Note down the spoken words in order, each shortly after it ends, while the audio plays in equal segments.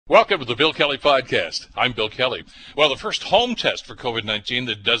Welcome to the Bill Kelly Podcast. I'm Bill Kelly. Well, the first home test for COVID-19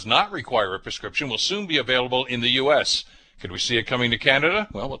 that does not require a prescription will soon be available in the U.S. Could we see it coming to Canada?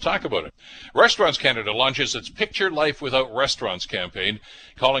 Well, we'll talk about it. Restaurants Canada launches its Picture Life Without Restaurants campaign,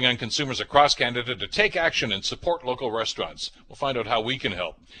 calling on consumers across Canada to take action and support local restaurants. We'll find out how we can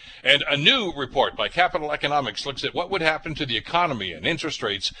help. And a new report by Capital Economics looks at what would happen to the economy and interest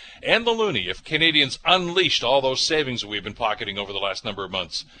rates and the loonie if Canadians unleashed all those savings that we've been pocketing over the last number of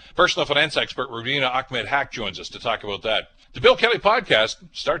months. Personal finance expert Rubina Ahmed Haq joins us to talk about that. The Bill Kelly Podcast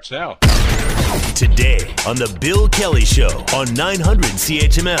starts now. Today on The Bill Kelly Show on 900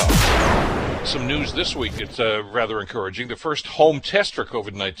 CHML. Some news this week that's rather encouraging. The first home test for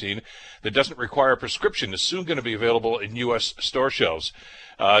COVID-19 that doesn't require a prescription is soon going to be available in U.S. store shelves.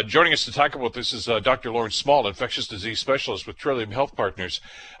 Joining us to talk about this is Dr. Lorne Small, Infectious Disease Specialist with Trillium Health Partners.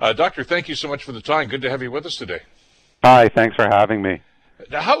 Doctor, thank you so much for the time. Good to have you with us today. Hi, thanks for having me.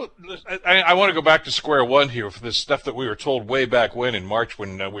 Now, I want to go back to square one here for this stuff that we were told way back when in March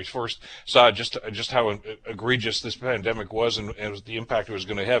when we first saw just how egregious this pandemic was and the impact it was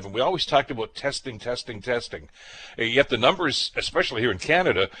going to have. And we always talked about testing. Yet the numbers, especially here in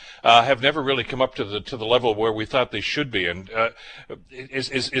Canada, have never really come up to the level where we thought they should be. And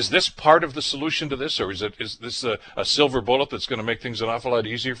is this part of the solution to this, or is this a silver bullet that's going to make things an awful lot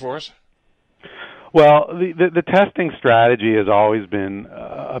easier for us? Well, the testing strategy has always been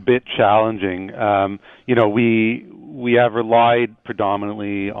a bit challenging. We have relied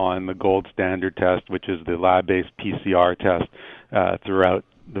predominantly on the gold standard test, which is the lab-based PCR test throughout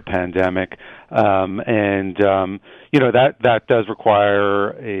the pandemic, that does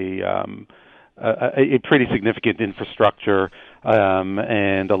require a pretty significant infrastructure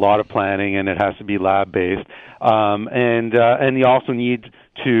and a lot of planning, and it has to be lab-based, and you also need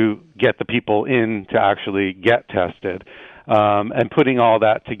to get the people in to actually get tested, and putting all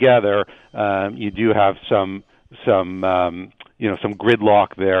that together, you do have some gridlock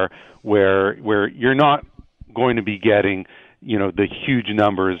there where you're not going to be getting the huge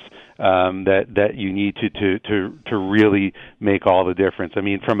numbers that you need to really make all the difference. I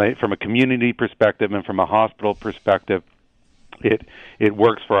mean, from a community perspective and from a hospital perspective, it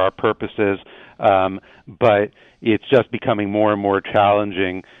works for our purposes, but it's just becoming more and more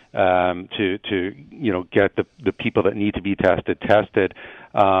challenging to get the people that need to be tested.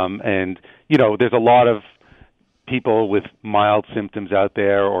 And there's a lot of people with mild symptoms out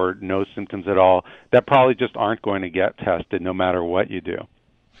there or no symptoms at all that probably just aren't going to get tested no matter what you do.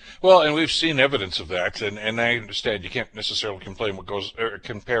 Well, and we've seen evidence of that, and I understand you can't necessarily compare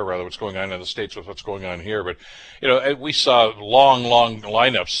what's going on in the States with what's going on here, but we saw long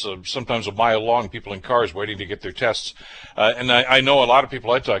lineups, sometimes a mile long, people in cars waiting to get their tests, and I know a lot of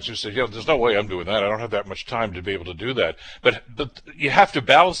people I talked to said, there's no way I'm doing that. I don't have that much time to be able to do that, but you have to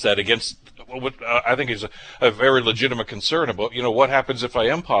balance that against what I think is a very legitimate concern about, what happens if I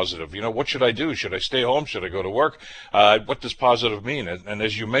am positive? What should I do? Should I stay home? Should I go to work? What does positive mean? And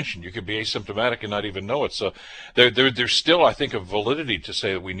as you mentioned, you could be asymptomatic and not even know it. So there's still, I think, a validity to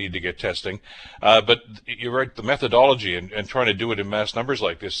say that we need to get testing. But you're right, the methodology and trying to do it in mass numbers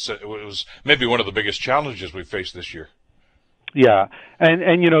like this was maybe one of the biggest challenges we faced this year. Yeah, and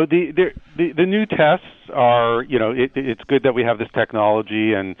the new tests are, it's good that we have this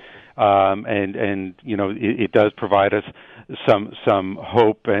technology and it does provide us some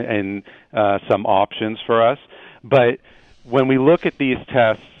hope and some options for us. But when we look at these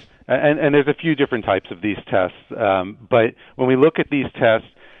tests, and there's a few different types of these tests, but when we look at these tests,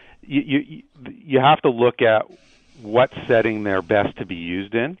 you have to look at what setting they're best to be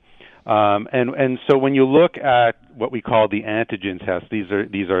used in. And so when you look at what we call the antigen tests, these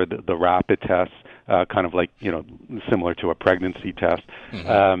are the rapid tests, kind of like similar to a pregnancy test.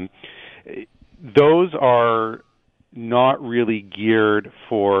 Mm-hmm. Those are not really geared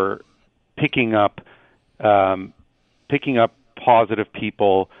for picking up positive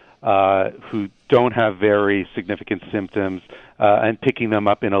people who don't have very significant symptoms and picking them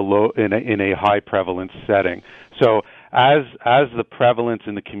up in a high prevalence setting. So as the prevalence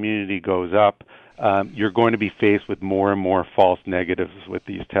in the community goes up, you're going to be faced with more and more false negatives with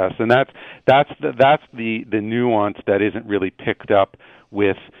these tests, and that's the nuance that isn't really picked up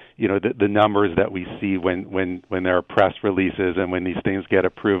with the numbers that we see when there are press releases and when these things get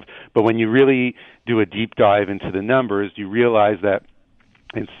approved. But when you really do a deep dive into the numbers, you realize that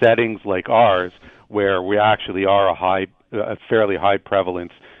in settings like ours, where we actually are a fairly high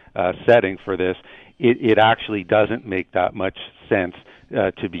prevalence setting for this, it actually doesn't make that much sense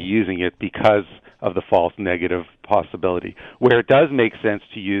to be using it because of the false negative possibility. Where it does make sense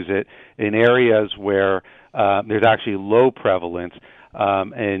to use it in areas where there's actually low prevalence,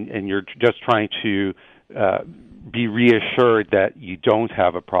 and you're just trying to be reassured that you don't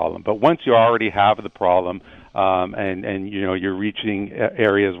have a problem. But once you already have the problem, and you're reaching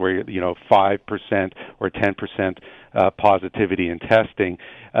areas where 5% or 10% positivity in testing,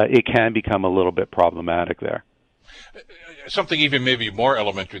 it can become a little bit problematic there. Something even maybe more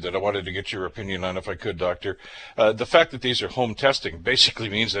elementary that I wanted to get your opinion on, if I could, Doctor. The fact that these are home testing basically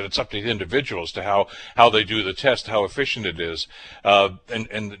means that it's up to the individual as to how they do the test, how efficient it is, and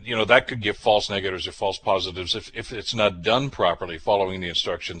that could give false negatives or false positives if it's not done properly, following the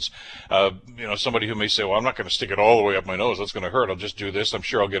instructions. Somebody who may say, "Well, I'm not going to stick it all the way up my nose. That's going to hurt. I'll just do this. I'm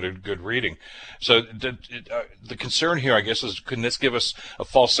sure I'll get a good reading." So the concern here, I guess, is can this give us a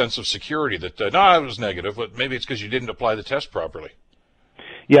false sense of security that no, it was negative, but maybe it's because you didn't apply the test properly?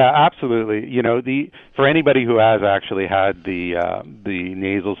 Yeah, absolutely. For anybody who has actually had the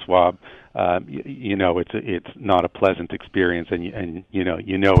nasal swab, it's not a pleasant experience, and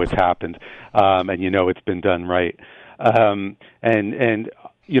it's happened, and it's been done right.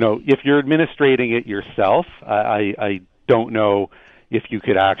 If you're administrating it yourself, I don't know if you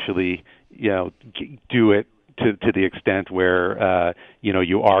could actually do it to the extent where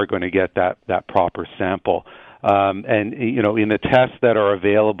you are going to get that proper sample. In the tests that are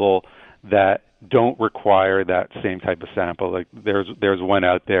available that don't require that same type of sample, like there's one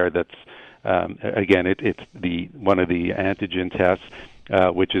out there that's again it's one of the antigen tests,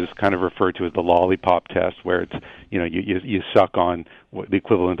 which is kind of referred to as the lollipop test, where it's you suck on the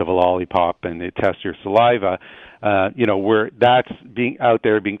equivalent of a lollipop and it tests your saliva. Where that's being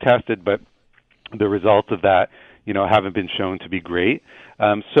tested, but the results of that haven't been shown to be great.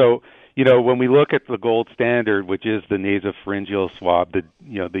 When we look at the gold standard, which is the nasopharyngeal swab, the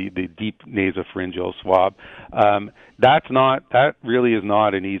deep nasopharyngeal swab, that really is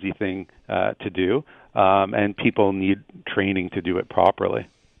not an easy thing to do, and people need training to do it properly.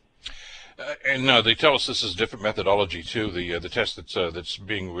 And they tell us this is a different methodology too. The test that's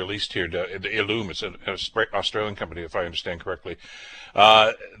being released here, the Illum, it's an Australian company, if I understand correctly.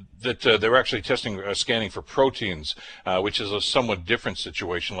 That they're actually scanning for proteins, which is a somewhat different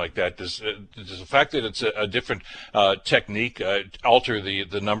situation like that. Does the fact that it's a different technique alter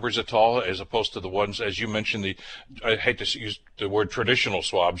the numbers at all, as opposed to the ones, as you mentioned, I hate to use the word traditional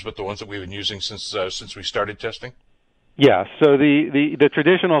swabs, but the ones that we've been using since we started testing? Yeah, so the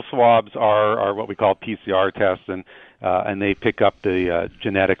traditional swabs are what we call PCR tests, and they pick up the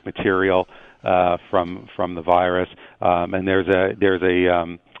genetic material from the virus, and there's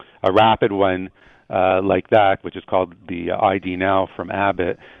a rapid one like that, which is called the ID Now from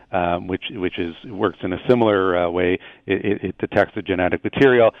Abbott, which works in a similar way. It detects the genetic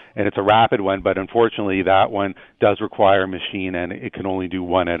material, and it's a rapid one, but unfortunately that one does require a machine, and it can only do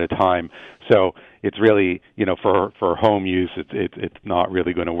one at a time. So it's really, for home use, it's not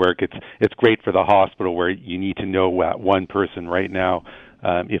really going to work. It's great for the hospital, where you need to know one person right now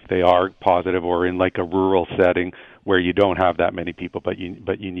if they are positive, or in like a rural setting where you don't have that many people, but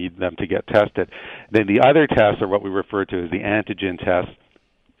you need them to get tested. Then the other tests are what we refer to as the antigen tests,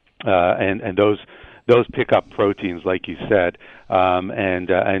 and those pick up proteins, like you said, and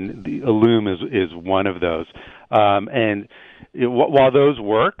the Illum is one of those. While those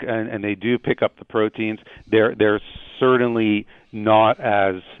work and they do pick up the proteins, they're certainly not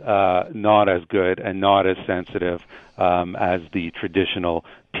as good and not as sensitive as the traditional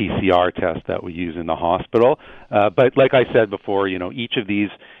PCR test that we use in the hospital. But like I said before, each of these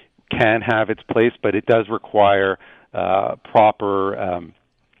can have its place, but it does require proper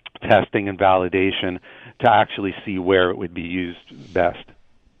testing and validation to actually see where it would be used best.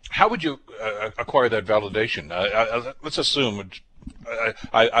 How would you acquire that validation? Let's assume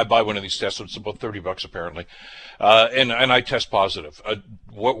I buy one of these tests. It's about $30 apparently, and I test positive.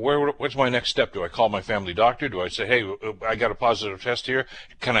 What's my next step? Do I call my family doctor? Do I say, "Hey, I got a positive test here.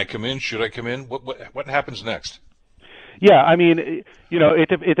 Can I come in? Should I come in?" What happens next? Yeah, I mean,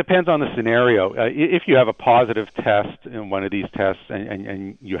 it depends on the scenario. If you have a positive test in one of these tests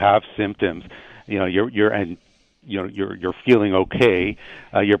and you have symptoms, you're feeling okay,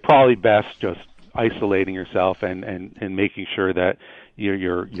 you're probably best just isolating yourself and making sure that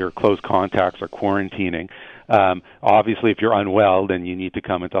your close contacts are quarantining. Obviously, if you're unwell, then you need to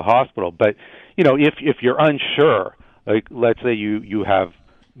come into hospital. But if you're unsure, like let's say you have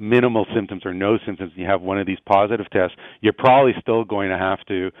minimal symptoms or no symptoms, and you have one of these positive tests, you're probably still going to have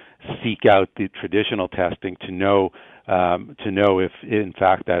to seek out the traditional testing to know if in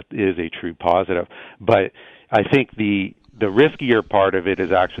fact that is a true positive. But I think the riskier part of it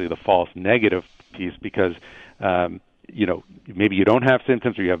is actually the false negative piece, because maybe you don't have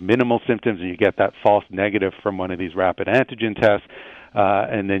symptoms or you have minimal symptoms and you get that false negative from one of these rapid antigen tests.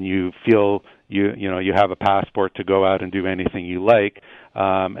 and then you feel you have a passport to go out and do anything you like,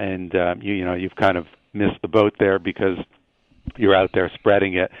 and you've kind of missed the boat there because you're out there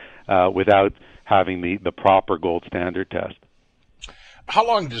spreading it without having the proper gold standard test. How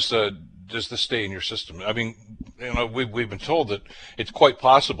long does this stay in your system? I mean, we've been told that it's quite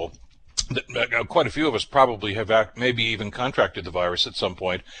possible that quite a few of us probably have maybe even contracted the virus at some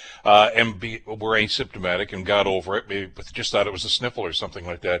point, and were asymptomatic and got over it, maybe just thought it was a sniffle or something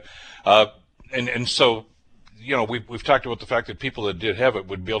like that, and so. We've talked about the fact that people that did have it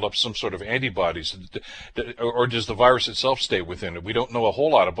would build up some sort of antibodies, or does the virus itself stay within it? We don't know a whole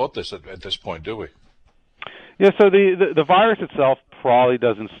lot about this at this point, do we? Yeah, so the virus itself probably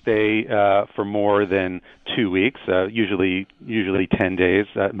doesn't stay for more than 2 weeks, usually 10 days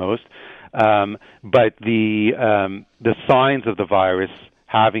at most. But the signs of the virus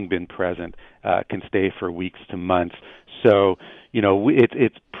having been present can stay for weeks to months. So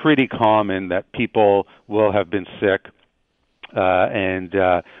it's pretty common that people will have been sick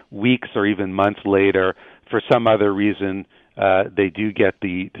and weeks or even months later, for some other reason, they do get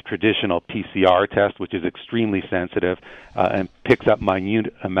the traditional PCR test, which is extremely sensitive and picks up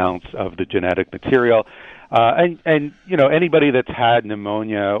minute amounts of the genetic material. And anybody that's had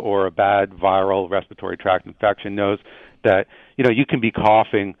pneumonia or a bad viral respiratory tract infection knows that you can be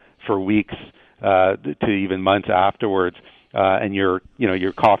coughing for weeks to even months afterwards. And you're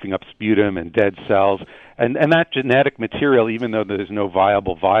coughing up sputum and dead cells, and that genetic material, even though there's no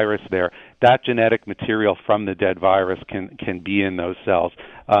viable virus there, that genetic material from the dead virus can be in those cells,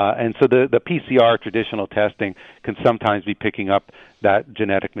 and so the PCR traditional testing can sometimes be picking up that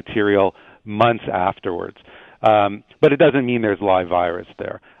genetic material months afterwards, but it doesn't mean there's live virus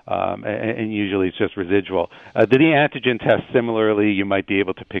there. And usually it's just residual. The antigen test, similarly, you might be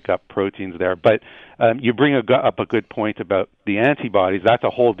able to pick up proteins there. But you bring up a good point about the antibodies. That's a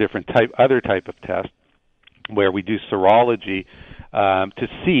whole different other type of test where we do serology to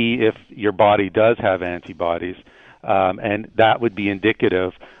see if your body does have antibodies. And that would be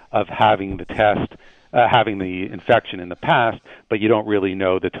indicative of having the test, having the infection in the past, but you don't really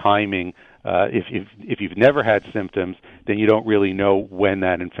know the timing. If you've never had symptoms, then you don't really know when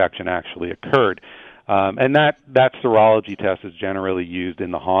that infection actually occurred. And that serology test is generally used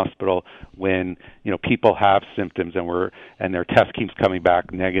in the hospital when people have symptoms and their test keeps coming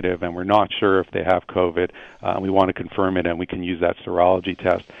back negative, and we're not sure if they have COVID. We want to confirm it, and we can use that serology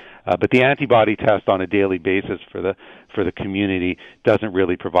test. But the antibody test on a daily basis for the community doesn't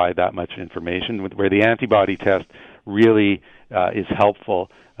really provide that much information. Where the antibody test really is helpful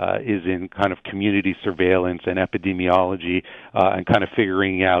is in kind of community surveillance and epidemiology and kind of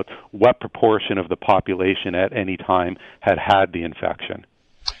figuring out what proportion of the population at any time had the infection.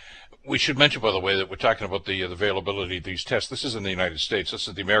 We should mention, by the way, that we're talking about the availability of these tests. This is in the United States. This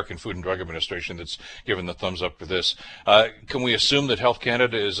is the American Food and Drug Administration that's given the thumbs up for this. Can we assume that Health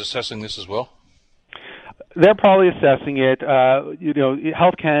Canada is assessing this as well? They're probably assessing it.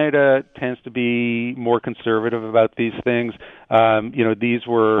 Health Canada tends to be more conservative about these things. These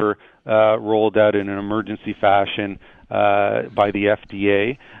were rolled out in an emergency fashion by the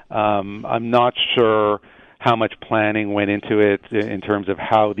FDA. I'm not sure how much planning went into it in terms of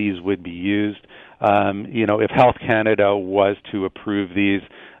how these would be used. If Health Canada was to approve these,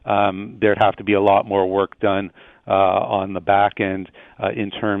 there'd have to be a lot more work done on the back end in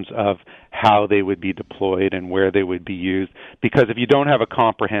terms of how they would be deployed and where they would be used. Because if you don't have a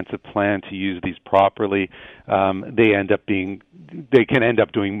comprehensive plan to use these properly, they can end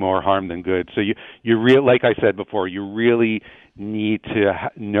up doing more harm than good. So like I said before, you really need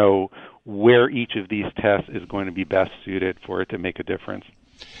to know where each of these tests is going to be best suited for it to make a difference.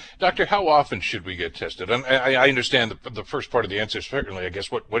 Doctor, how often should we get tested? And I understand the first part of the answer is certainly, I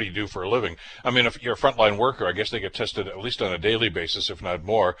guess, what do you do for a living? I mean, if you're a frontline worker, I guess they get tested at least on a daily basis, if not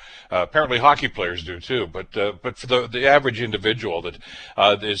more. Apparently hockey players do too. But for the average individual that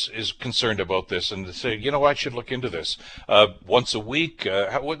is concerned about this and to say, I should look into this once a week,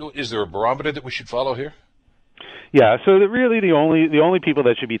 is there a barometer that we should follow here? Yeah, so really the only people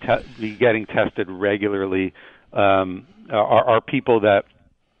that should be getting tested regularly are people that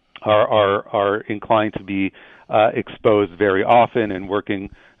are inclined to be exposed very often and working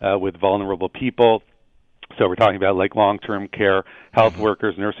with vulnerable people. So we're talking about like long-term care health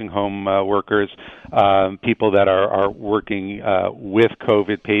workers, nursing home workers, people that are working with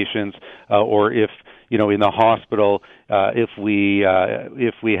COVID patients, or if in the hospital, if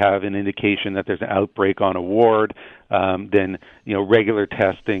we have an indication that there's an outbreak on a ward, then regular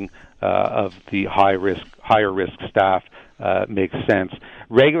testing of the higher risk staff makes sense.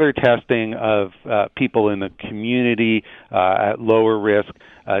 Regular testing of people in the community at lower risk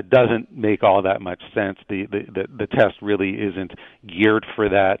doesn't make all that much sense. The test really isn't geared for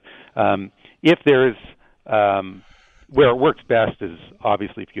that. If there's where it works best is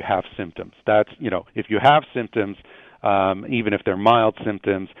obviously if you have symptoms. That's, if you have symptoms, even if they're mild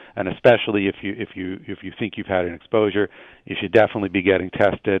symptoms, and especially if you think you've had an exposure, you should definitely be getting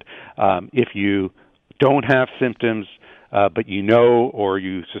tested. If you don't have symptoms, but or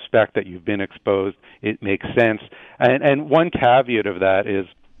you suspect that you've been exposed, it makes sense. And one caveat of that is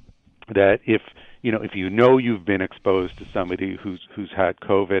that if you've been exposed to somebody who's had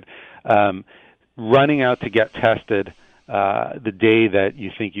COVID, running out to get tested the day that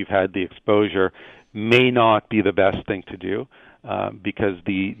you think you've had the exposure may not be the best thing to do, because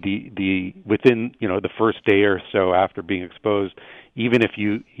the within the first day or so after being exposed, even if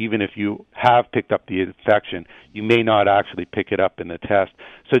you have picked up the infection, you may not actually pick it up in the test.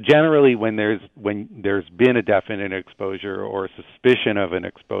 So generally, when there's been a definite exposure or a suspicion of an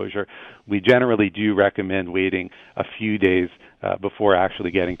exposure, we generally do recommend waiting a few days before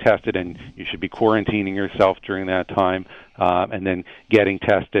actually getting tested, and you should be quarantining yourself during that time, and then getting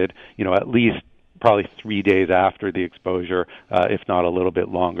tested, at least probably 3 days after the exposure, if not a little bit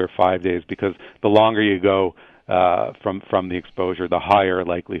longer, 5 days, because the longer you go from the exposure, the higher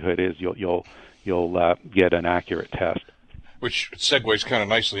likelihood is you'll get an accurate test. Which segues kind of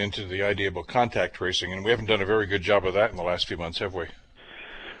nicely into the idea about contact tracing, and we haven't done a very good job of that in the last few months, have we?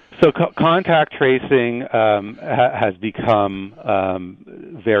 So contact tracing has become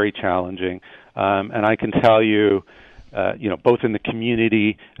very challenging, and I can tell you, both in the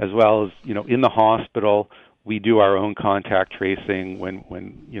community as well as in the hospital, we do our own contact tracing when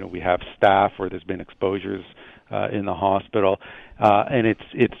we have staff or there's been exposures in the hospital, and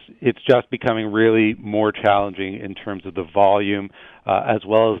it's just becoming really more challenging in terms of the volume as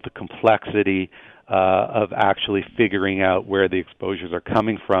well as the complexity of actually figuring out where the exposures are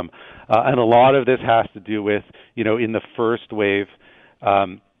coming from. And a lot of this has to do with, in the first wave,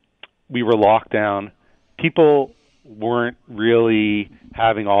 we were locked down. People weren't really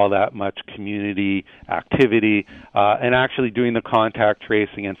having all that much community activity, and actually doing the contact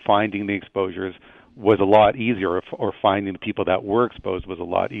tracing and finding the exposures was a lot easier, or finding the people that were exposed was a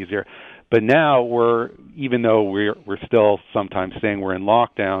lot easier. But now even though we're still sometimes saying we're in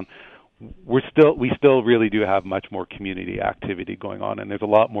lockdown, we still really do have much more community activity going on, and there's a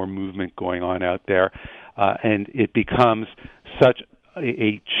lot more movement going on out there, and it becomes such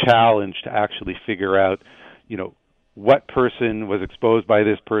a challenge to actually figure out, what person was exposed by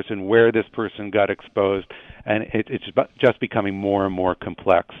this person, where this person got exposed, and it's just becoming more and more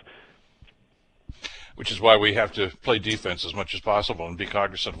complex. Which is why we have to play defense as much as possible and be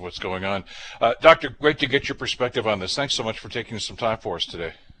cognizant of what's going on. Doctor, great to get your perspective on this. Thanks so much for taking some time for us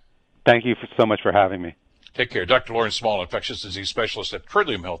today. Thank you so much for having me. Take care. Dr. Lorne Small, Infectious Disease Specialist at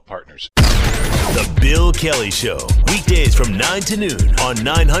Trillium Health Partners. The Bill Kelly Show, weekdays from 9 to noon on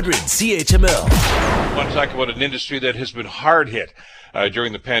 900 CHML. I want to talk about an industry that has been hard hit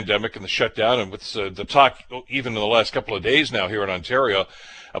during the pandemic and the shutdown, and with the talk even in the last couple of days now here in Ontario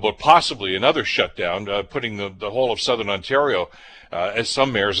about possibly another shutdown, putting the whole of southern Ontario, as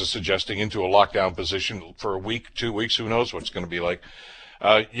some mayors are suggesting, into a lockdown position for a week, 2 weeks, who knows what it's going to be like.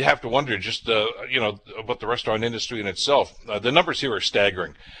 You have to wonder just, about the restaurant industry in itself. The numbers here are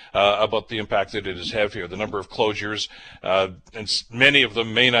staggering about the impact that it has had here. The number of closures, and many of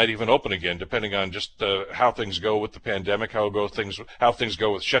them may not even open again, depending on just how things go with the pandemic, how things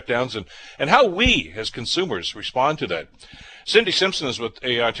go with shutdowns, and how we as consumers respond to that. Cindy Simpson is with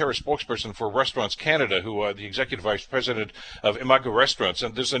a Ontario spokesperson for Restaurants Canada, who the executive vice president of Imago Restaurants.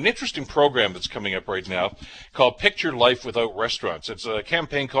 And there's an interesting program that's coming up right now called Picture Life Without Restaurants. It's a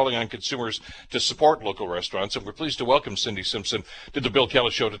campaign calling on consumers to support local restaurants. And we're pleased to welcome Cindy Simpson to the Bill Kelly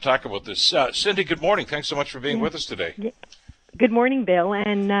Show to talk about this. Cindy, good morning. Thanks so much for being with us today. Good morning, Bill,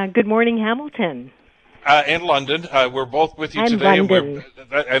 and good morning, Hamilton. And London, we're both with you today,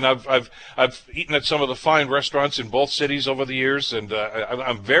 and I've eaten at some of the fine restaurants in both cities over the years, and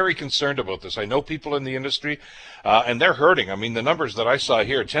I'm very concerned about this. I know people in the industry, and they're hurting. I mean, the numbers that I saw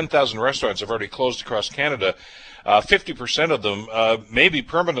here: 10,000 restaurants have already closed across Canada. 50% of them maybe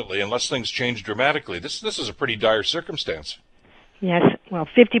permanently, unless things change dramatically. This is a pretty dire circumstance. Yes, well,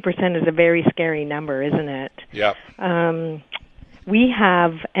 50% is a very scary number, isn't it? Yeah.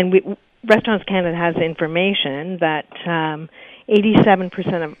 Restaurants Canada has information that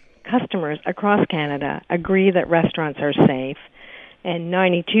 87% of customers across Canada agree that restaurants are safe, and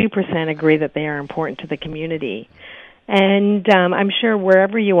 92% agree that they are important to the community. And I'm sure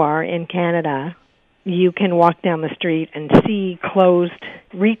wherever you are in Canada, you can walk down the street and see closed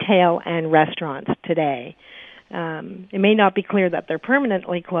retail and restaurants today. It may not be clear that they're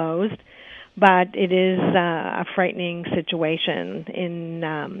permanently closed, but it is a frightening situation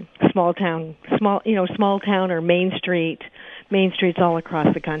in small town or main streets all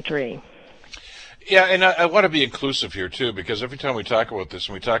across the country. Yeah, and I want to be inclusive here, too, because every time we talk about this,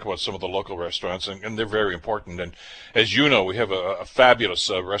 and we talk about some of the local restaurants, and they're very important, and as you know, we have a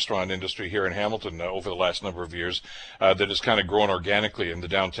fabulous restaurant industry here in Hamilton over the last number of years that has kind of grown organically in the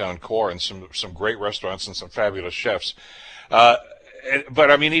downtown core, and some great restaurants and some fabulous chefs. But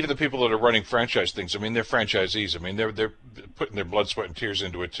I mean, even the people that are running franchise things, I mean, they're franchisees. I mean, they're putting their blood, sweat, and tears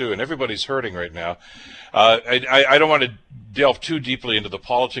into it too, and everybody's hurting right now. I don't want to delve too deeply into the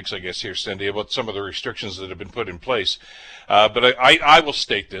politics, I guess, here, Cindy, about some of the restrictions that have been put in place. But I will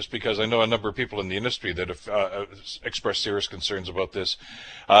state this because I know a number of people in the industry that have expressed serious concerns about this.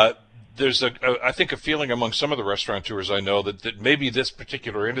 There's I think a feeling among some of the restaurateurs I know that maybe this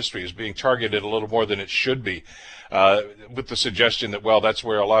particular industry is being targeted a little more than it should be, with the suggestion that, well, that's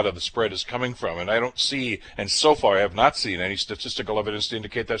where a lot of the spread is coming from. And I don't see, and so far I have not seen any statistical evidence to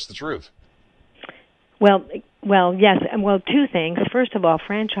indicate that's the truth. Well, yes, and two things. First of all,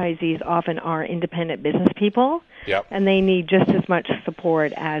 franchisees often are independent business people, yep, and they need just as much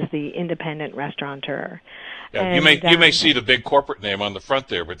support as the independent restaurateur. Yeah, and, you may see the big corporate name on the front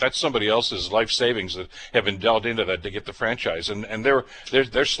there, but that's somebody else's life savings that have been dealt into that to get the franchise, and they're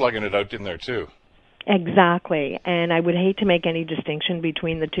slugging it out in there too. Exactly, and I would hate to make any distinction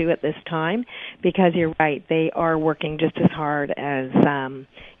between the two at this time, because you're right, they are working just as hard as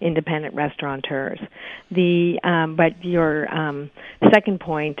independent restaurateurs. But your second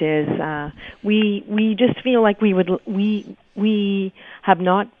point is we just feel like we have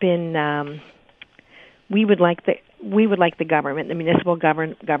not been. We would like the government, the municipal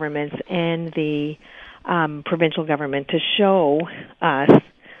governments, and the provincial government to show us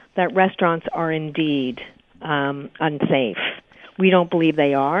that restaurants are indeed unsafe. We don't believe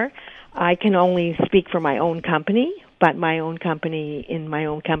they are. I can only speak for my own company, but in my own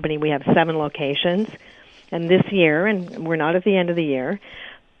company, we have 7 locations. And this year, and we're not at the end of the year,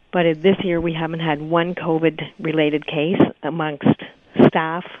 but this year we haven't had one COVID-related case amongst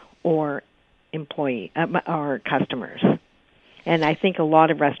staff or employee or customers. And I think a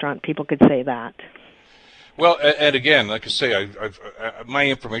lot of restaurant people could say that. Well, and again, like I say, my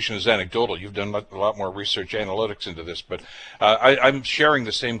information is anecdotal. You've done a lot more research analytics into this, but I'm sharing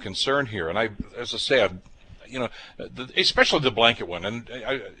the same concern here. And as I say, especially the blanket one, and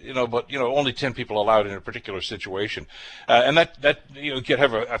only 10 people allowed in a particular situation, and that you could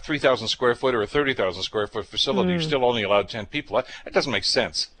have a 3,000 square foot or a 30,000 square foot facility. You're still only allowed 10 people. That doesn't make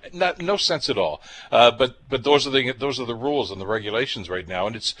sense. No sense at all. But those are the rules and the regulations right now,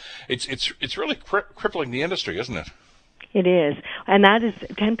 and it's really crippling the industry, isn't it? It is, and that is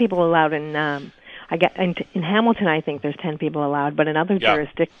 10 people allowed in. In Hamilton, I think there's 10 people allowed, but in other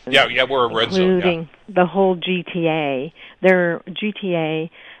jurisdictions, we're a red zone, including the whole GTA, GTA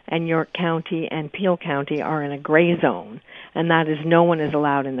and York County and Peel County are in a gray zone, and that is no one is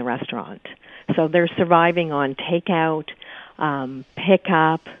allowed in the restaurant. So they're surviving on takeout,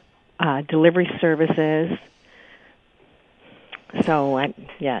 pickup, delivery services. So,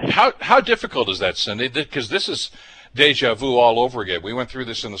 yes. How difficult is that, Cindy? Because this is deja vu all over again. We went through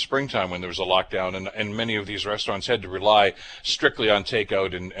this in the springtime when there was a lockdown, and many of these restaurants had to rely strictly on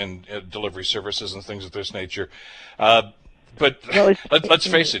takeout and delivery services and things of this nature. But let's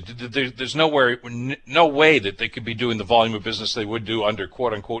face it, there's no way that they could be doing the volume of business they would do under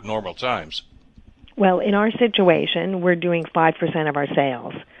quote-unquote normal times. Well, in our situation, we're doing 5% of our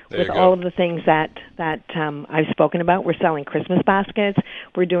sales. With all of the things that I've spoken about. We're selling Christmas baskets.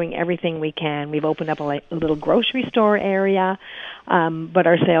 We're doing everything we can. We've opened up a little grocery store area, but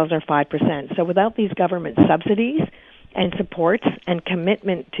our sales are 5%. So without these government subsidies and supports and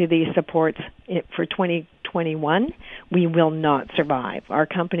commitment to these supports for 2021, we will not survive. Our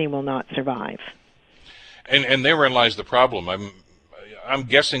company will not survive. And therein lies the problem. I'm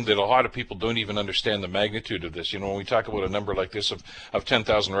guessing that a lot of people don't even understand the magnitude of this. When we talk about a number like this of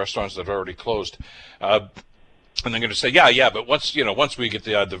 10,000 restaurants that are already closed, and they're going to say, but once we get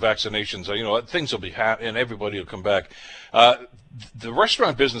the vaccinations, things will be and everybody will come back. The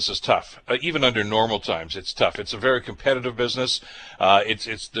restaurant business is tough, even under normal times. It's tough. It's a very competitive business.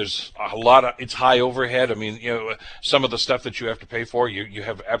 There's a lot of, it's high overhead. I mean, some of the stuff that you have to pay for, you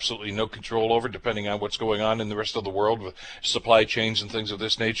have absolutely no control over, depending on what's going on in the rest of the world with supply chains and things of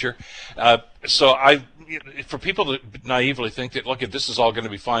this nature. For people to naively think that, look, this is all going to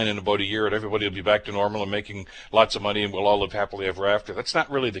be fine in about a year and everybody will be back to normal and making lots of money and we'll all live happily ever after, that's not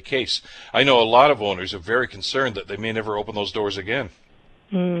really the case. I know a lot of owners are very concerned that they may never open those doors again.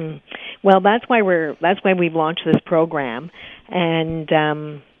 Well, that's why we've launched this program, and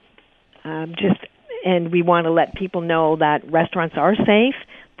we want to let people know that restaurants are safe.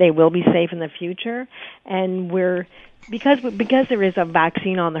 They will be safe in the future, and because there is a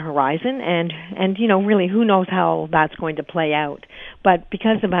vaccine on the horizon, and really who knows how that's going to play out. But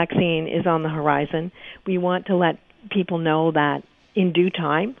because the vaccine is on the horizon, we want to let people know that in due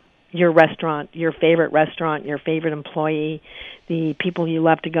time, your restaurant, your favorite employee, the people you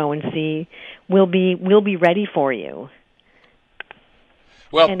love to go and see, will be ready for you.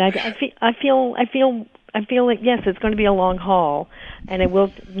 Well, and I feel like, yes, it's going to be a long haul, and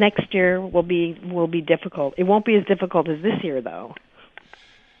next year will be difficult. It won't be as difficult as this year, though.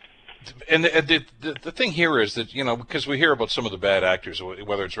 And the thing here is that, because we hear about some of the bad actors,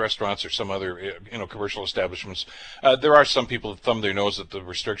 whether it's restaurants or some other, commercial establishments, there are some people that thumb their nose at the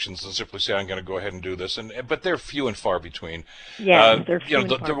restrictions and simply say, I'm going to go ahead and do this. But they're few and far between. Yeah, they're few and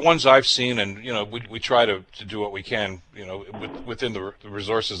far. The ones I've seen, and, we try to do what we can, within the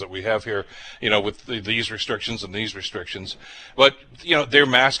resources that we have here, with these restrictions and these restrictions. But, they're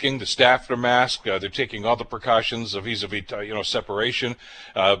masking, the staff are masked, they're taking all the precautions of vis-a-vis, separation,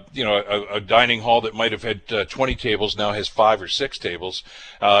 a dining hall that might have had 20 tables now has 5 or 6 tables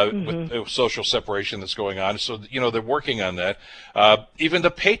with social separation that's going on. So, they're working on that. Even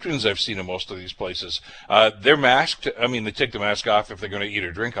the patrons I've seen in most of these places, they're masked. I mean, they take the mask off if they're going to eat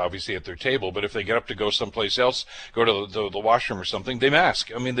or drink, obviously, at their table. But if they get up to go someplace else, go to the washroom or something, they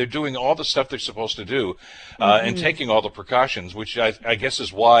mask. I mean, they're doing all the stuff they're supposed to do and taking all the precautions, which I guess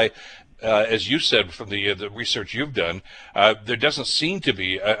is why, as you said from the research you've done, there doesn't seem to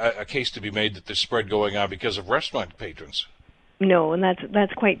be a case to be made that there's spread going on because of restaurant patrons. No, and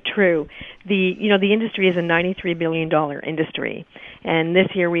that's quite true. The industry is a $93 billion industry, and this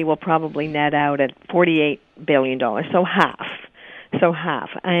year we will probably net out at $48 billion, so half.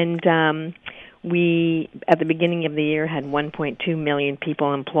 And we at the beginning of the year had 1.2 million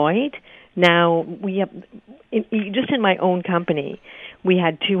people employed. Now we have, just in my own company, we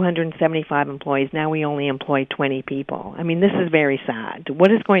had 275 employees. Now we only employ 20 people. I mean, this is very sad.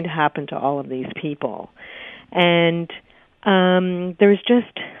 What is going to happen to all of these people? And there's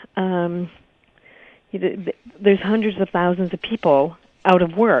just there's hundreds of thousands of people out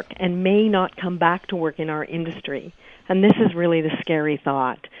of work and may not come back to work in our industry. And this is really the scary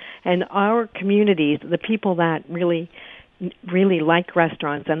thought. And our communities, the people that really like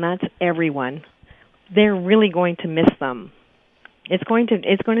restaurants, and that's everyone, they're really going to miss them. It's going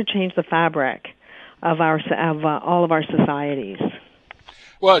to change the fabric of all of our societies.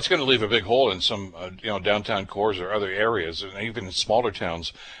 Well, it's going to leave a big hole in some, downtown cores or other areas, and even in smaller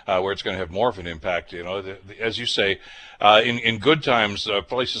towns where it's going to have more of an impact. As you say, in good times,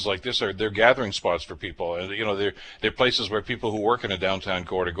 places like this they're gathering spots for people, and they're places where people who work in a downtown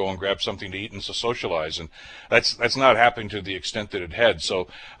core to go and grab something to eat and to socialize, and that's not happening to the extent that it had. So,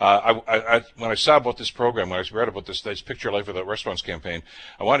 when I saw about this program, when I read about this Picture Life Without Restaurants campaign,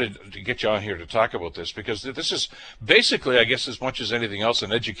 I wanted to get you on here to talk about this, because this is basically, I guess, as much as anything else,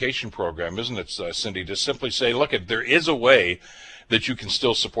 an education program, isn't it, Cindy? To simply say, look, there is a way that you can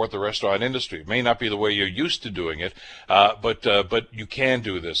still support the restaurant industry. It may not be the way you're used to doing it, but you can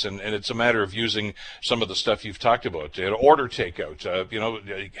do this, and it's a matter of using some of the stuff you've talked about. Order takeout,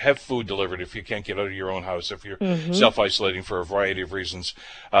 have food delivered if you can't get out of your own house, if you're self-isolating for a variety of reasons,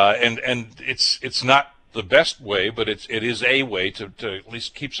 and it's not the best way, but it is a way to at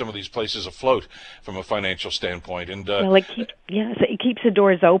least keep some of these places afloat from a financial standpoint. And it keeps the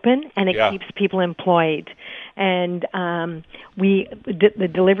doors open, and it keeps people employed. And the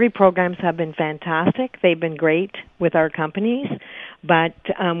delivery programs have been fantastic. They've been great with our companies, but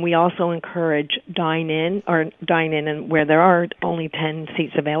we also encourage dine-in, and where there are only 10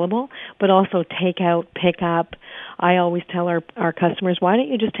 seats available, but also takeout, pickup. I always tell our customers, why don't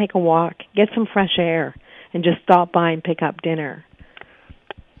you just take a walk, get some fresh air, and just stop by and pick up dinner.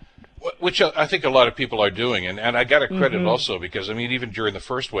 Which I think a lot of people are doing, and I got to credit also, because, I mean, even during the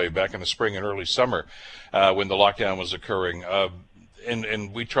first wave back in the spring and early summer, when the lockdown was occurring,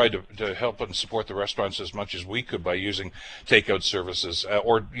 and we tried to help and support the restaurants as much as we could by using takeout services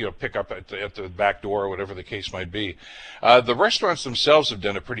or pick up at the back door or whatever the case might be. The restaurants themselves have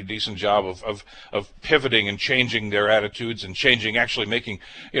done a pretty decent job of pivoting and changing their attitudes and actually making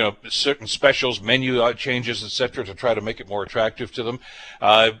certain specials, menu changes, etc., to try to make it more attractive to them.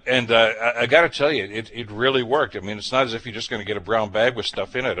 And I got to tell you, it really worked. I mean, it's not as if you're just going to get a brown bag with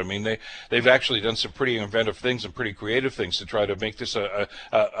stuff in it. I mean, they've actually done some pretty inventive things and pretty creative things to try to make this a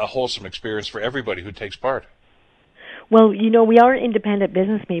wholesome experience for everybody who takes part. Well, we are independent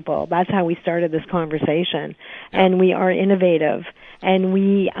business people. That's how we started this conversation. Yeah. And we are innovative, and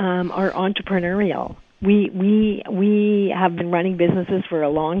we are entrepreneurial. We have been running businesses for a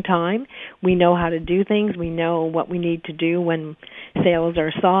long time. We know how to do things. We know what we need to do when sales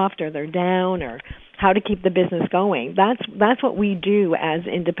are soft or they're down, or how to keep the business going. That's what we do as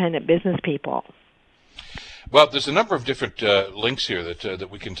independent business people. Well, there's a number of different links here that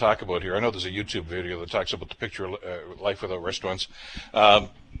we can talk about here. I know there's a YouTube video that talks about the picture of life without restaurants.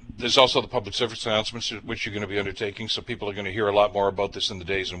 There's also the public service announcements, which you're going to be undertaking, so people are going to hear a lot more about this in the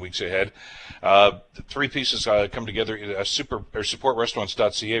days and weeks ahead. The three pieces come together,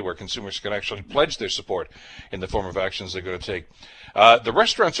 supportrestaurants.ca, where consumers can actually pledge their support in the form of actions they're going to take. The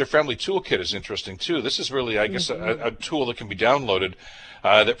Restaurants Are Friendly toolkit is interesting, too. This is really, I guess, a tool that can be downloaded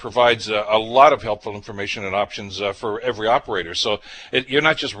that provides a lot of helpful information and options for every operator. So you're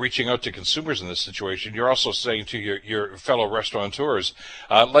not just reaching out to consumers in this situation. You're also saying to your fellow restaurateurs,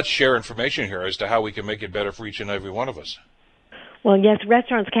 let's share information here as to how we can make it better for each and every one of us. Well, yes,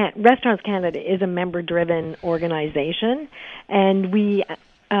 Restaurants Canada is a member-driven organization, and we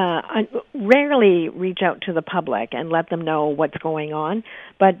rarely reach out to the public and let them know what's going on.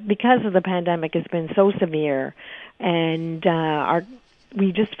 But because of the pandemic has been so severe, and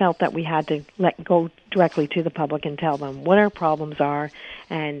we just felt that we had to go directly to the public and tell them what our problems are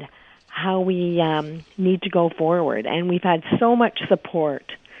and how we need to go forward. And we've had so much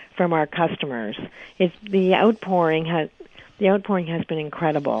support from our customers. The outpouring has been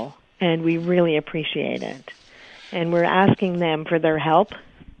incredible, and we really appreciate it. And we're asking them for their help.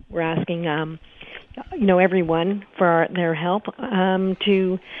 We're asking everyone for their help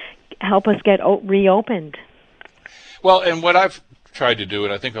to help us get reopened. Well, and what I've tried to do,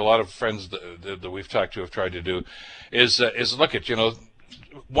 and I think a lot of friends that we've talked to have tried to do, is look at,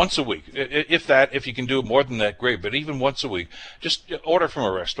 once a week, if you can do more than that, great, but even once a week, just order from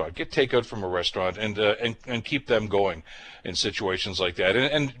a restaurant, get takeout from a restaurant, and keep them going in situations like that.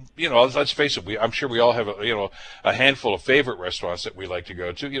 And let's face it, I'm sure we all have a handful of favorite restaurants that we like to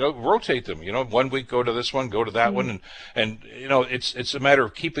go to. Rotate them. 1 week go to this one, go to that one, and it's a matter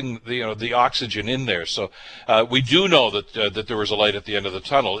of keeping the oxygen in there. So we do know that there is a light at the end of the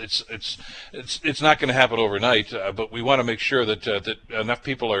tunnel. It's not going to happen overnight, but we want to make sure that enough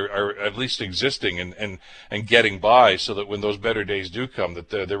people are at least existing and getting by, so that when those better days do come,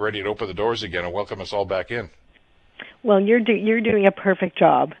 that they're ready to open the doors again and welcome us all back in. Well, you're doing a perfect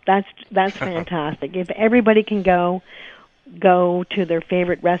job. That's fantastic. If everybody can go to their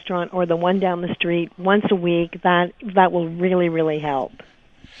favorite restaurant or the one down the street once a week, that will really, really help.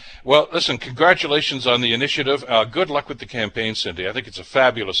 Well, listen, congratulations on the initiative. Good luck with the campaign, Cindy. I think it's a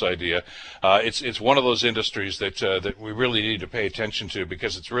fabulous idea. It's one of those industries that we really need to pay attention to,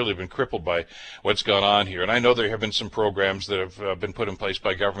 because it's really been crippled by what's gone on here. And I know there have been some programs that have been put in place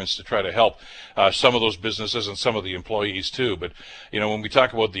by governments to try to help some of those businesses and some of the employees too. But when we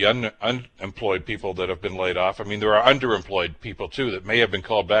talk about the unemployed people that have been laid off, I mean, there are underemployed people too that may have been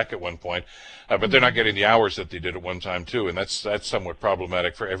called back at one point, but they're not getting the hours that they did at one time too, and that's somewhat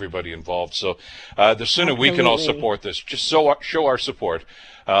problematic for everybody involved. So the sooner we can all support this, just show our support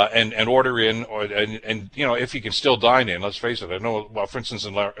and order in, and if you can still dine in. Let's face it. I know, well, for instance,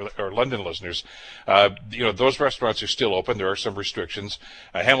 in our London listeners, those restaurants are still open. There are some restrictions.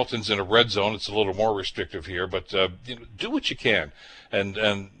 Hamilton's in a red zone. It's a little more restrictive here, but do what you can,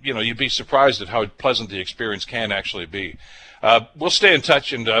 and you'd be surprised at how pleasant the experience can actually be. We'll stay in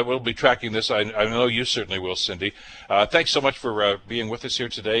touch, and we'll be tracking this. I know you certainly will, Cindy. Thanks so much for being with us here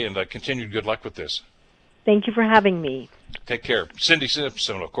today, and continued good luck with this. Thank you for having me. Take care. Cindy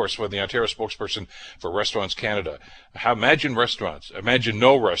Simpson, of course, the Ontario spokesperson for Restaurants Canada. Imagine restaurants. Imagine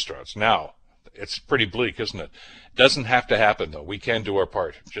no restaurants. Now, it's pretty bleak, isn't it? Doesn't have to happen, though. We can do our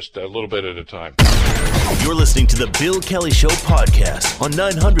part, just a little bit at a time. You're listening to the Bill Kelly Show podcast on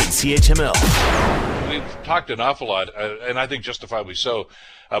 900 CHML. we've talked an awful lot, and I think justifiably so,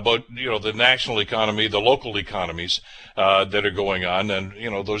 about the national economy, the local economies that are going on, and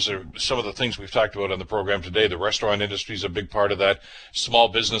those are some of the things we've talked about on the program today. The restaurant industry is a big part of that. Small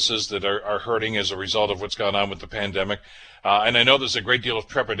businesses that are hurting as a result of what's gone on with the pandemic. And I know there's a great deal of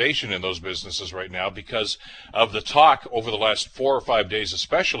trepidation in those businesses right now because of the talk over the last 4 or 5 days,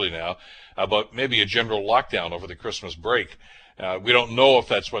 especially now, about maybe a general lockdown over the Christmas break. We don't know if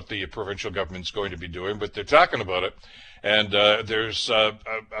that's what the provincial government's going to be doing, but they're talking about it. And there's a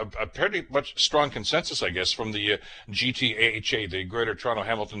pretty much strong consensus, I guess, from the GTAHA, the Greater Toronto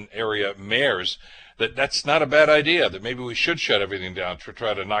Hamilton Area mayors, that that's not a bad idea, that maybe we should shut everything down to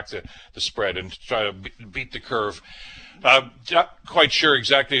try to knock the spread and try to beat the curve. Not quite sure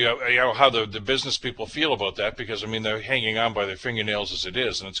exactly how the business people feel about that, because, they're hanging on by their fingernails as it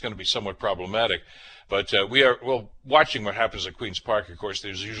is, and it's going to be somewhat problematic. But we're watching what happens at Queen's Park. Of course,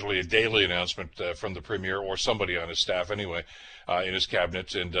 there's usually a daily announcement from the Premier or somebody on his staff anyway, in his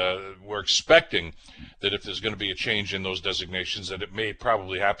cabinet. And we're expecting that if there's going to be a change in those designations, that it may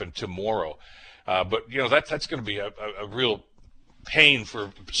probably happen tomorrow. But, that's going to be a real pain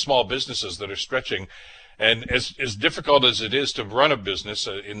for small businesses that are stretching. And as difficult as it is to run a business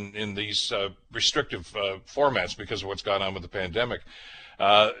in these restrictive formats because of what's gone on with the pandemic,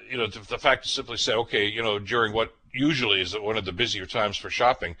 the fact to simply say, okay, during what usually is one of the busier times for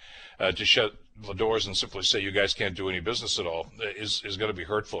shopping, to shut the doors and simply say you guys can't do any business at all is going to be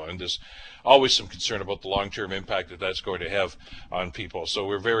hurtful. And there's always some concern about the long-term impact that that's going to have on people. So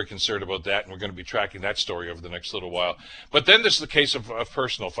we're very concerned about that, and we're going to be tracking that story over the next little while. But then there's the case of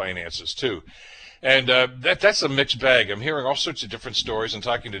personal finances, too. And that's a mixed bag. I'm hearing all sorts of different stories and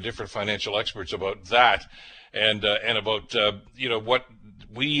talking to different financial experts about that, and about what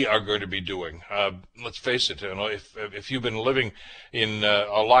we are going to be doing. Let's face it, if you've been living in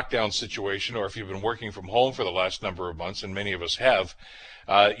a lockdown situation, or if you've been working from home for the last number of months, and many of us have,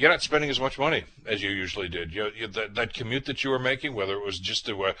 you're not spending as much money as you usually did. That commute that you were making, whether it was just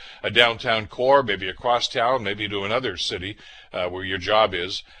to a downtown core, maybe across town, maybe to another city where your job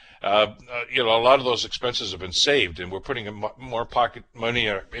is, a lot of those expenses have been saved, and we're putting more pocket money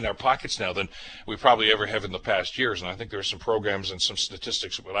in our pockets now than we probably ever have in the past years. And I think there are some programs and some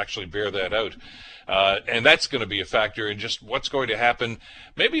statistics that will actually bear that out. And that's going to be a factor in just what's going to happen,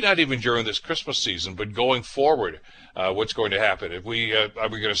 maybe not even during this Christmas season, but going forward, what's going to happen. Are we going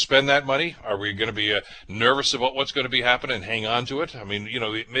to spend that money? Are we going to be nervous about what's going to be happening and hang on to it?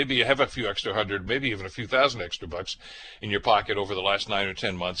 Maybe you have a few extra hundred, maybe even a few thousand extra bucks in your pocket over the last 9 or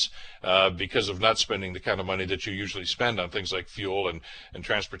 10 months because of not spending the kind of money that you usually spend on things like fuel and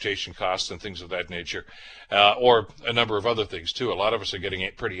transportation costs and things of that nature, or a number of other things, too. A lot of us are getting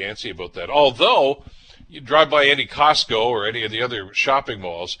pretty antsy about that. Although, you drive by any Costco or any of the other shopping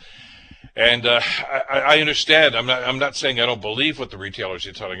malls, and I understand. I'm not saying I don't believe what the retailers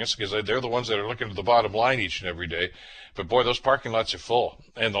are telling us, because they're the ones that are looking at the bottom line each and every day. But boy, those parking lots are full,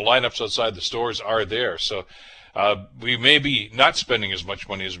 and the lineups outside the stores are there. So we may be not spending as much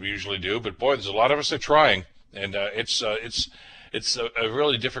money as we usually do, but boy, there's a lot of us that are trying, and it's a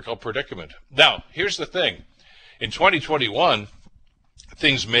really difficult predicament. Now, here's the thing: in 2021,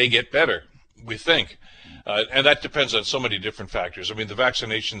 things may get better, we think. And that depends on so many different factors. The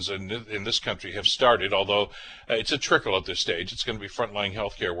vaccinations in this country have started, although it's a trickle at this stage. It's going to be frontline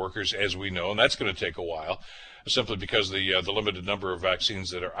healthcare workers, as we know, and that's going to take a while, simply because of the limited number of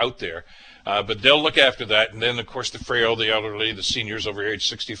vaccines that are out there. But they'll look after that. And then, of course, the frail, the elderly, the seniors over age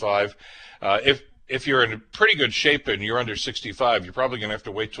 65. If you're in pretty good shape and you're under 65, you're probably going to have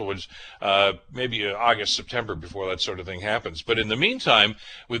to wait towards maybe August, September before that sort of thing happens. But in the meantime,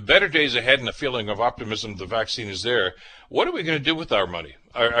 with better days ahead and a feeling of optimism the vaccine is there, what are we going to do with our money?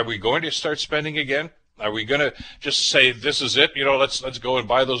 Are we going to start spending again? Are we going to just say, this is it, let's go and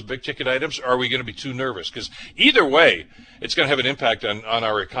buy those big ticket items? Or are we going to be too nervous? Because either way, it's going to have an impact on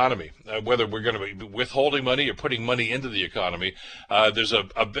our economy. Whether we're going to be withholding money or putting money into the economy, there's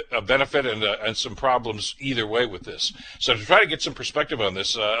a benefit and some problems either way with this. So to try to get some perspective on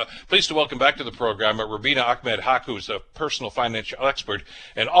this, pleased to welcome back to the program Rubina Ahmed Haq, who's a personal financial expert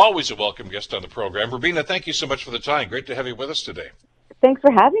and always a welcome guest on the program. Rubina, thank you so much for the time. Great to have you with us today. Thanks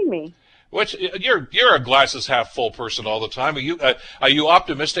for having me. You're a glasses half full person all the time. Are you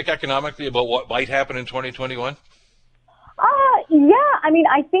optimistic economically about what might happen in 2021? Yeah.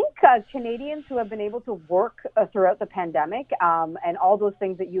 I think Canadians who have been able to work throughout the pandemic and all those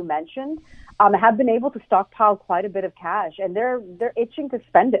things that you mentioned have been able to stockpile quite a bit of cash, and they're itching to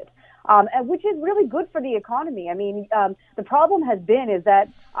spend it, which is really good for the economy. The problem has been is that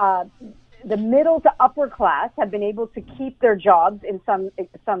the middle to upper class have been able to keep their jobs in some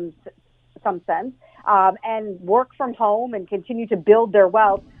some sense, and work from home and continue to build their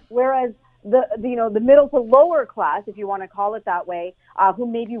wealth, whereas the middle to lower class, if you want to call it that way, who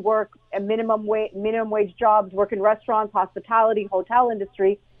maybe work a minimum wage jobs, work in restaurants, hospitality, hotel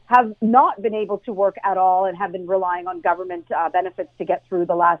industry, have not been able to work at all and have been relying on government benefits to get through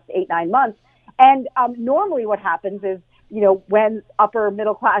the last 8-9 months. And normally what happens is, when upper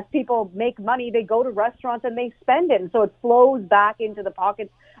middle class people make money, they go to restaurants and they spend it. And so it flows back into the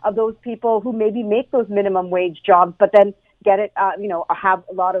pockets of those people who maybe make those minimum wage jobs, but then get it, have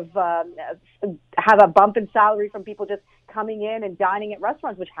a lot of, have a bump in salary from people just coming in and dining at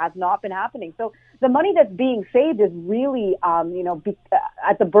restaurants, which has not been happening. So the money that's being saved is really,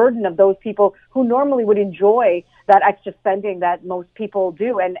 at the burden of those people who normally would enjoy that extra spending that most people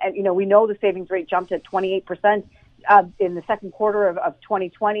do. And we know the savings rate jumped at 28% in the second quarter of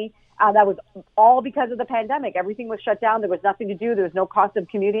 2020. That was all because of the pandemic. Everything was shut down. There was nothing to do. There was no cost of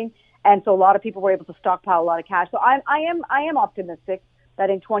commuting. And so a lot of people were able to stockpile a lot of cash. So I am optimistic that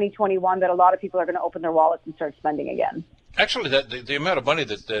in 2021 that a lot of people are going to open their wallets and start spending again. Actually, the amount of money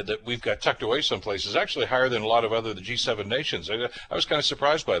that we've got tucked away someplace is actually higher than a lot of the G7 nations. I was kind of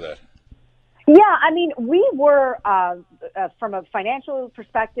surprised by that. Yeah, I mean, we were, from a financial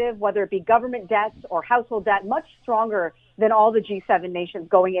perspective, whether it be government debts or household debt, much stronger than all the G7 nations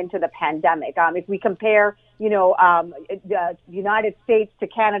going into the pandemic. If we compare, the United States to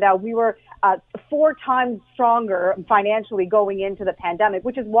Canada, we were 4 times stronger financially going into the pandemic,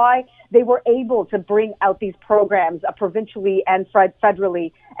 which is why they were able to bring out these programs provincially and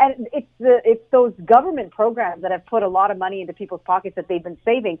federally. And it's those government programs that have put a lot of money into people's pockets that they've been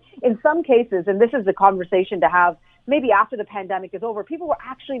saving. In some cases, and this is the conversation to have maybe after the pandemic is over, people were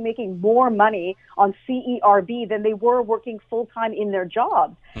actually making more money on CERB than they were working full-time in their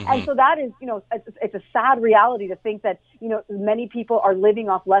jobs. Mm-hmm. And so that is, it's a sad reality to think that, many people are living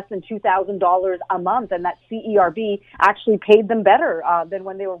off less than $2,000 a month, and that CERB actually paid them better than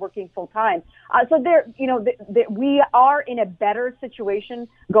when they were working full-time. So we are in a better situation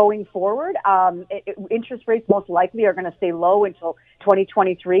going forward. Interest rates most likely are going to stay low until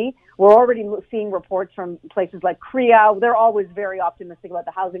 2023. We're already seeing reports from places like Korea. They're always very optimistic about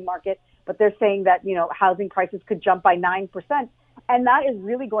the housing market, but they're saying that, housing prices could jump by 9%. And that is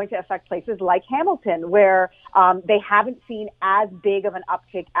really going to affect places like Hamilton, where they haven't seen as big of an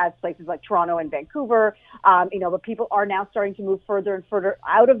uptick as places like Toronto and Vancouver. But people are now starting to move further and further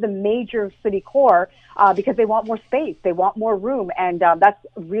out of the major city core because they want more space, they want more room, and that's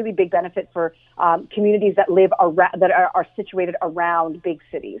a really big benefit for communities that live that are situated around big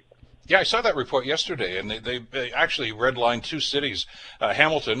cities. Yeah, I saw that report yesterday, and they actually redlined 2 cities,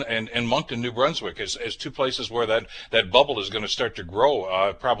 Hamilton and Moncton, New Brunswick, as 2 places where that bubble is going to start to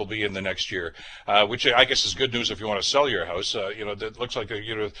grow probably in the next year, which I guess is good news if you want to sell your house. That looks like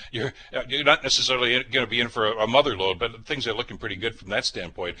you're not necessarily going to be in for a mother lode, but things are looking pretty good from that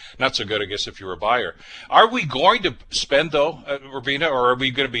standpoint. Not so good, I guess, if you're a buyer. Are we going to spend, though, Rubina, or are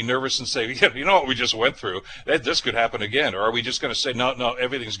we going to be nervous and say, you know what we just went through, this could happen again? Or are we just going to say, no,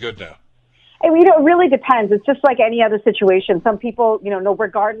 everything's good now? It really depends. It's just like any other situation. Some people,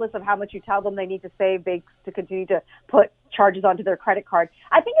 regardless of how much you tell them they need to save, they to continue to put charges onto their credit card.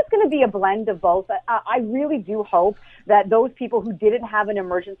 I think it's going to be a blend of both. I really do hope that those people who didn't have an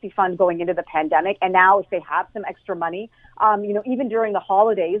emergency fund going into the pandemic, and now if they have some extra money, even during the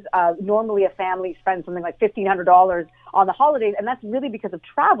holidays, normally a family spends something like $1,500 on the holidays, and that's really because of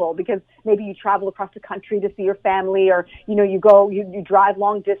travel, because maybe you travel across the country to see your family, or, you drive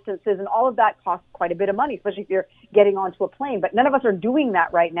long distances, and all of that costs quite a bit of money, especially if you're getting onto a plane. But none of us are doing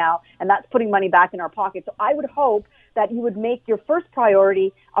that right now, and that's putting money back in our pockets. So I would hope that you would make your first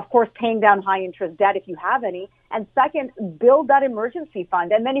priority, of course, paying down high interest debt if you have any, and second, build that emergency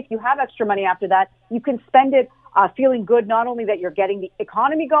fund. And then if you have extra money after that, you can spend it feeling good, not only that you're getting the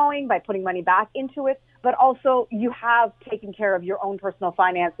economy going by putting money back into it, but also you have taken care of your own personal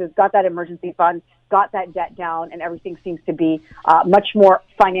finances, got that emergency fund, got that debt down, and everything seems to be much more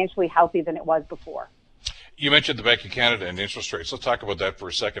financially healthy than it was before. You mentioned the Bank of Canada and interest rates. Let's talk about that for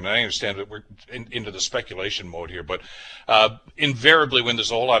a second. I understand that we're into the speculation mode here, but invariably when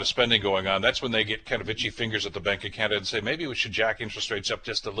there's a whole lot of spending going on, that's when they get kind of itchy fingers at the Bank of Canada and say, maybe we should jack interest rates up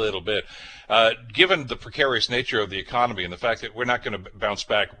just a little bit. Given the precarious nature of the economy and the fact that we're not going to bounce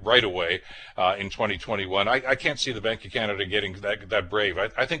back right away in 2021, I can't see the Bank of Canada getting that brave.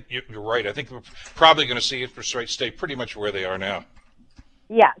 I think you're right. I think we're probably going to see interest rates stay pretty much where they are now.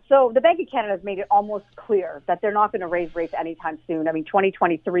 Yeah, so the Bank of Canada has made it almost clear that they're not going to raise rates anytime soon. I mean,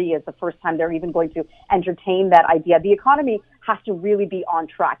 2023 is the first time they're even going to entertain that idea. The economy has to really be on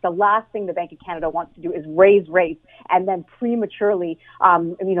track. The last thing the Bank of Canada wants to do is raise rates and then prematurely,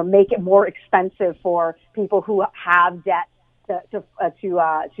 make it more expensive for people who have debt to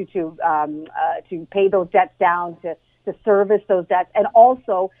pay those debts down, to service those debts, and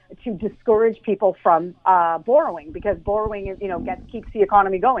also to discourage people from borrowing, because borrowing is, keeps the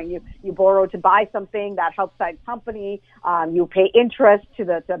economy going. You borrow to buy something that helps that company. You pay interest to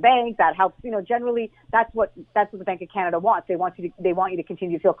the bank that helps. Generally, that's what the Bank of Canada wants. They want you to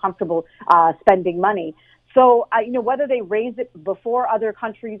continue to feel comfortable spending money. So, whether they raise it before other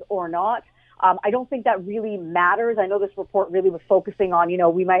countries or not, I don't think that really matters. I know this report really was focusing on,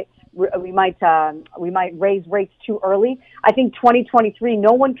 we might raise rates too early. I think 2023,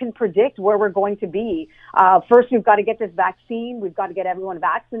 no one can predict where we're going to be. First, we've got to get this vaccine. We've got to get everyone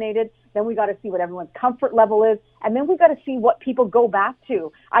vaccinated. Then we got to see what everyone's comfort level is. And then we got to see what people go back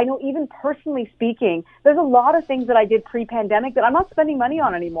to. I know, even personally speaking, there's a lot of things that I did pre-pandemic that I'm not spending money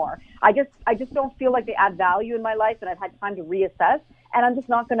on anymore. I just don't feel like they add value in my life, and I've had time to reassess. And I'm just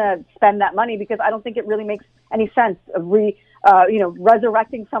not going to spend that money because I don't think it really makes any sense of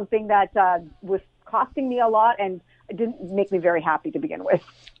resurrecting something that was costing me a lot and it didn't make me very happy to begin with.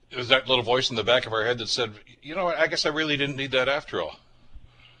 There's that little voice in the back of our head that said, I guess I really didn't need that after all.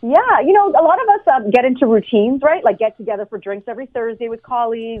 Yeah, a lot of us get into routines, right? Like get together for drinks every Thursday with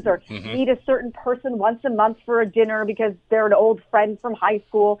colleagues, or meet a certain person once a month for a dinner because they're an old friend from high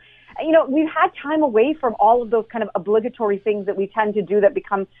school. We've had time away from all of those kind of obligatory things that we tend to do that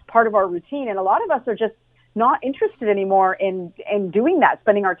become part of our routine. And a lot of us are just not interested anymore in doing that,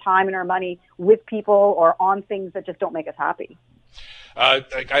 spending our time and our money with people or on things that just don't make us happy. I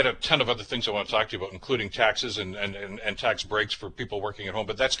had a ton of other things I want to talk to you about, including taxes and tax breaks for people working at home,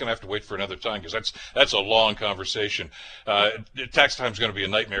 but that's going to have to wait for another time because that's a long conversation. Tax time is going to be a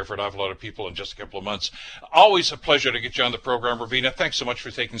nightmare for an awful lot of people in just a couple of months. Always a pleasure to get you on the program, Rubina. Thanks so much for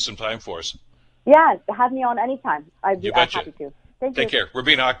taking some time for us. Yeah, have me on anytime. I'm happy to. Take care.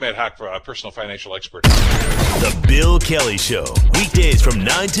 Rubina Ahmed Haq, a personal financial expert. The Bill Kelly Show, weekdays from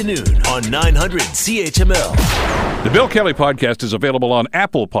 9 to noon on 900 CHML. The Bill Kelly Podcast is available on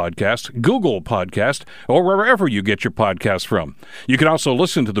Apple Podcast, Google Podcast, or wherever you get your podcasts from. You can also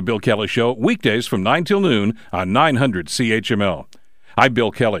listen to The Bill Kelly Show weekdays from 9 till noon on 900 CHML. I'm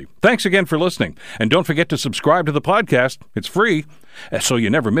Bill Kelly. Thanks again for listening. And don't forget to subscribe to the podcast. It's free, so you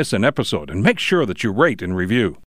never miss an episode. And make sure that you rate and review.